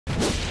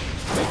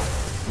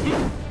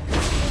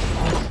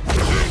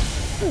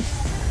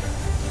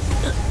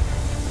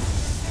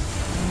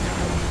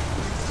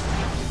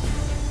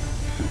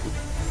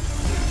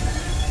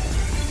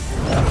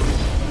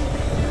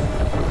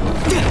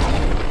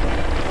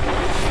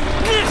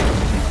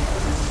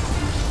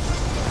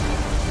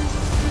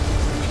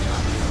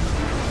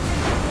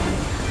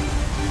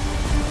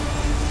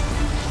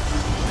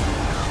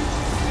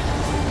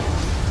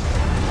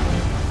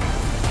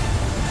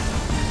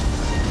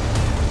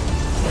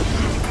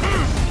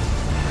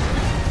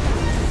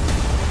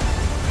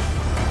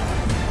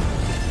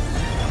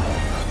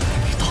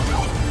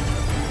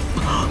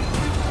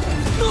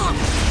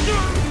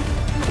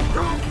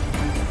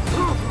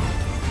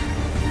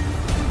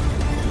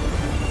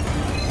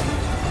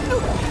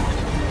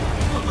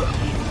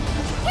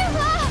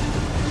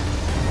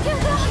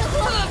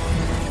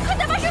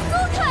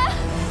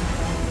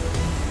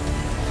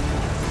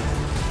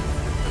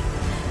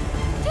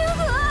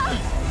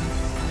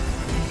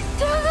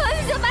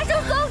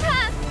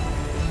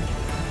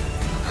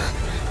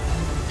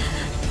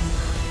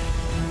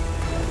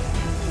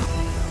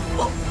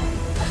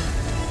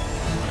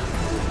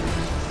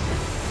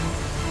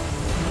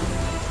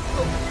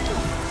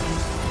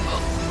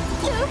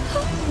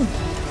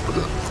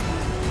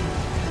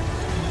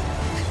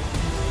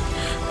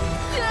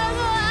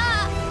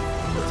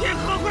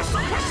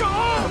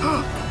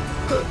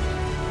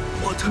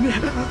我的命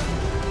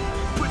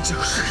不就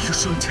是一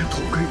双剑同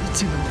归于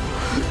尽吗？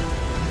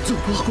怎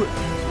么会？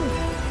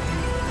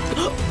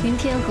云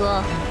天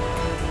河，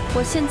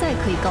我现在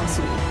可以告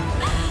诉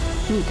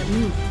你，你的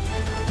命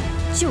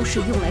就是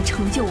用来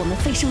成就我们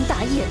飞升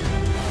大业的。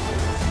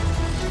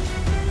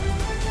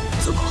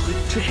怎么会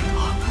这样？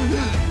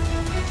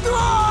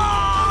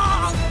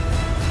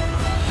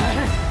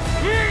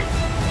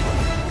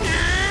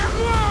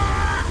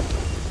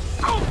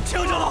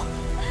听着了！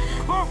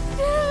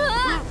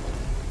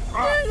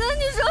天哥，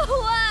你说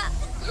话！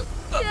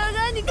天哥，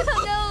你看看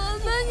我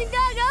们，你看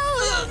看我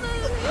们！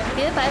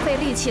别白费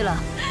力气了，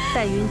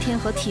待云天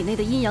河体内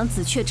的阴阳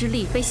紫雀之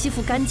力被吸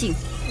附干净，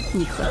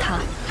你和他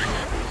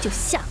就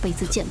下辈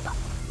子见吧。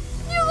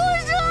你胡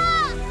说！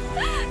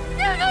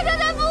天哥他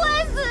才不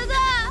会死的。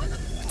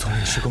宗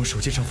炼师公手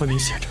记上分明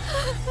写着，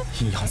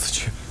阴阳紫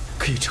雀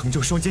可以成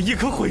就双剑，亦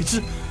可毁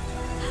之。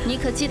你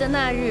可记得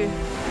那日，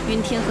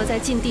云天河在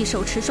禁地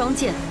手持双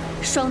剑，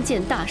双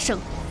剑大胜，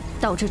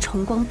导致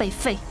重光被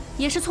废。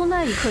也是从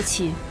那一刻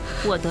起，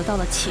我得到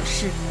了启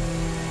示。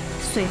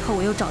随后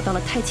我又找到了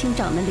太清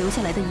掌门留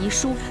下来的遗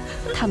书，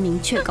他明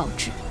确告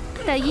知，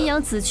待阴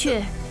阳紫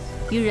雀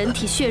与人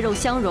体血肉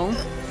相融，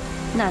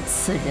那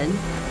此人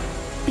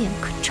便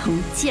可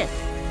成剑。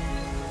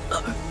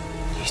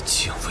你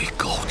竟未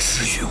告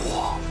知于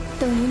我！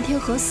等云天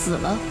河死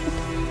了，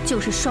就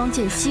是双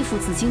剑吸附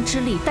紫金之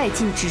力殆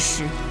尽之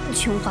时，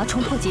琼华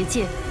冲破结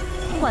界，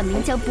幻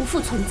冥将不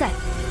复存在。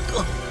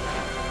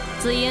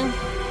紫英，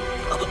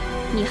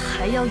你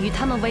还要与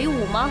他们为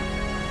伍吗？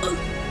我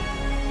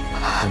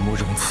慕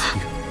容此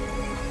月，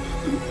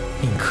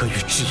宁可与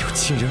挚友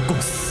亲人共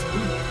死，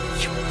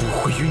也不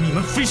会与你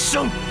们飞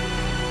升。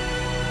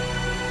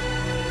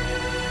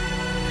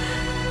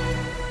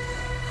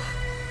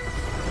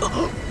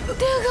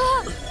天哥，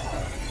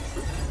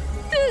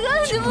天哥，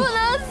你不能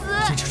死！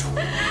坚持住！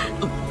天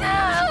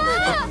哥，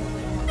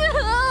天哥，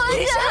我求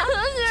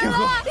你了！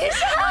林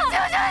莎，我求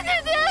求你，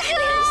天哥！林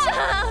莎，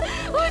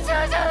我求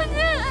求你！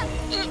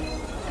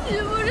你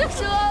不是说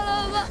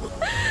了吗？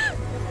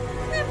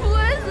你不会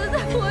死的，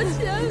我相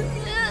信。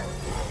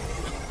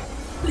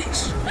林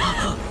莎，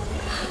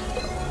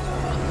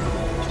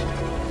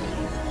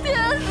天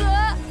河，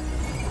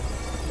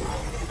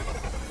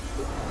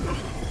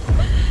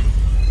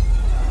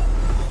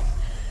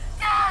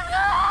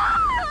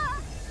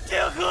天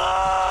河，天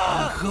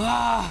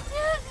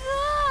河。